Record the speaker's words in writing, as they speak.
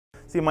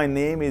See, my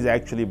name is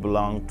actually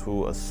belonged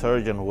to a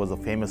surgeon who was a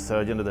famous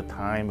surgeon at the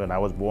time when I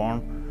was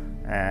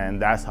born.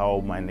 And that's how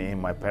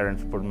my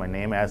parents put my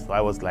name as. So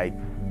I was like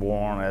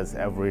born as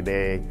every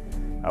day.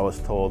 I was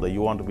told that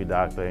you want to be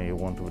doctor and you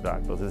want to be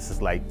doctor. So this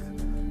is like,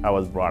 I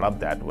was brought up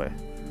that way.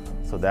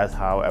 So that's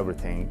how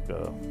everything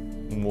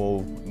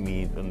moved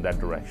me in that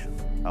direction.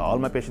 All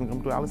my patients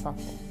come to Ellis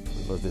Hospital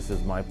because this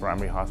is my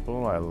primary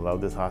hospital. I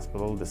love this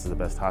hospital. This is the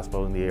best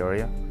hospital in the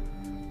area.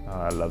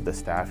 I love the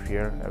staff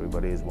here.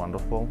 Everybody is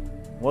wonderful.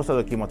 Most of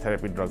the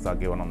chemotherapy drugs are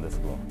given on this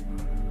floor.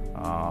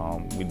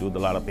 We do a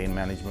lot of pain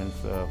management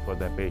for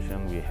that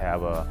patient. We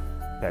have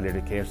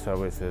palliative care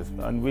services,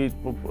 and we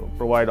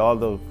provide all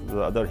the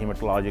other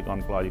hematologic,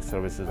 oncologic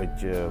services,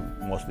 which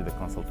mostly the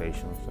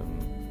consultations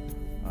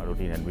and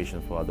routine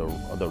admissions for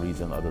other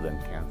reasons other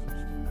than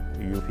cancers.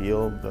 You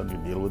feel that you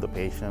deal with the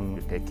patient,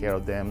 you take care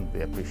of them,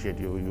 they appreciate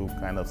you, you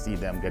kind of see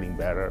them getting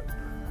better,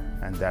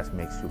 and that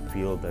makes you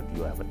feel that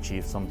you have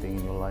achieved something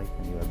in your life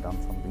and you have done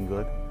something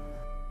good.